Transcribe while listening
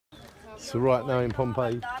So right now in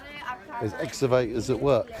Pompeii, there's excavators at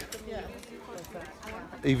work.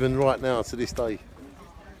 Even right now, to this day,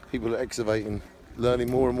 people are excavating, learning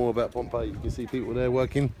more and more about Pompeii. You can see people there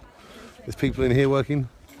working. There's people in here working.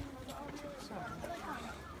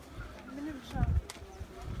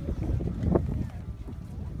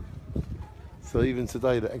 So even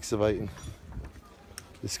today they're excavating,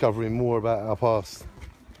 discovering more about our past.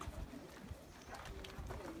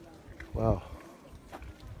 Wow.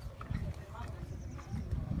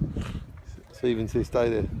 So even to this day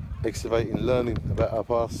they're excavating, learning about our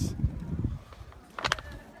past,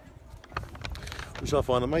 which I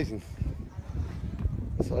find amazing.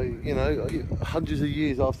 So, you know, hundreds of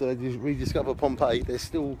years after they rediscover Pompeii, they're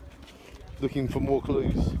still looking for more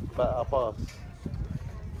clues about our past.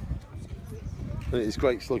 And it is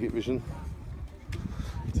great Sloggett vision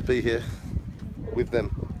to be here with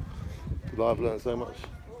them. I've learned so much.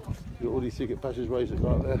 You've got all these secret passageways that go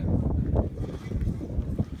up there.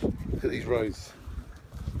 Look at these roads.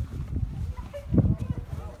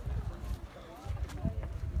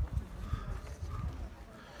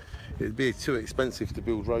 It'd be too expensive to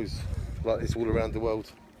build roads like this all around the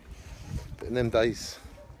world. But in them days,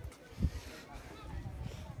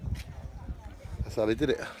 that's how they did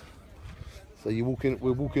it. So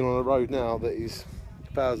we're walking on a road now that is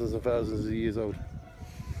thousands and thousands of years old.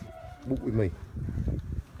 Walk with me.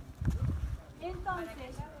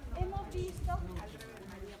 Entonces, hemos visto,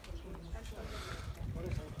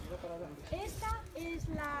 esta es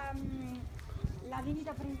la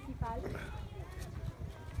avenida principal.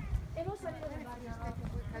 Hemos salido de varias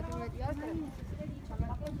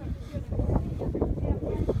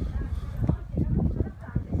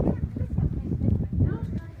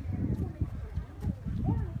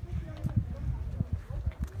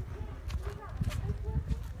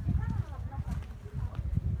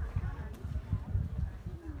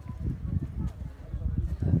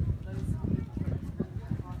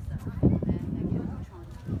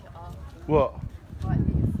What?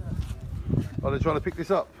 Oh, they're trying to pick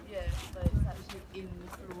this up? Yeah, so it's actually in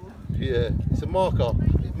the floor. Yeah, it's a marker.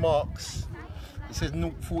 It marks. It says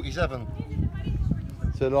 047.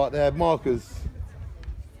 So like they have markers.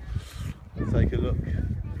 Let's take a look.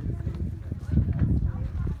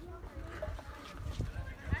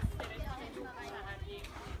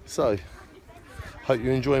 So, hope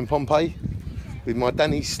you're enjoying Pompeii with my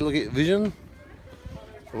Danny Sloggett vision.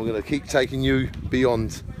 And we're going to keep taking you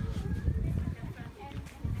beyond.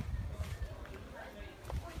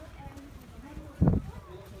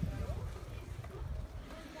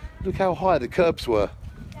 Look how high the curbs were.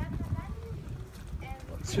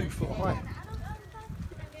 Like 2 foot high.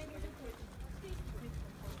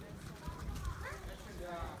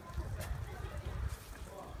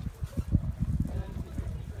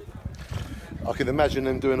 I can imagine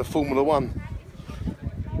them doing a Formula 1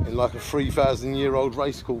 in like a 3,000-year-old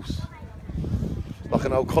race course, like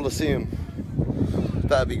an old Colosseum.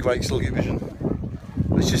 That'd be great Sloggett vision.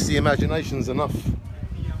 But it's just the imagination's enough.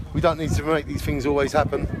 We don't need to make these things always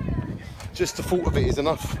happen. Just the thought of it is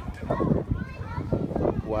enough.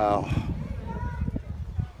 Wow.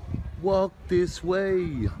 Walk this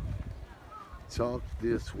way. Talk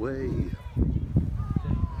this way.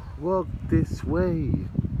 Walk this way.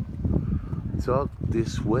 Talk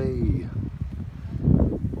this way.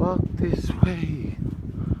 Walk this way.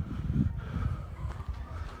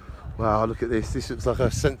 Wow, look at this. This looks like a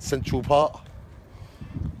central part.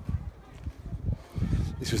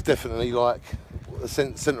 This was definitely like the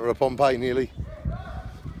centre of Pompeii, nearly.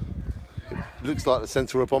 It looks like the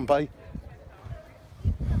centre of Pompeii.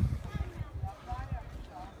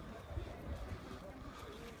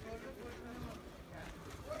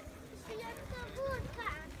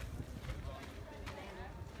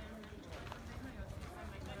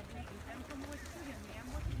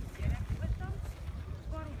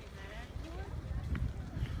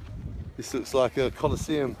 This looks like a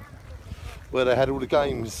Colosseum where they had all the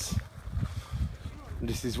games. And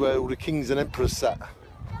this is where all the kings and emperors sat,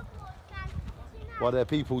 while their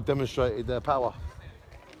people demonstrated their power.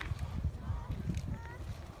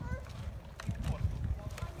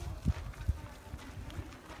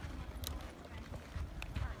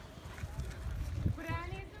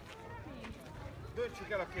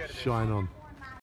 Shine on.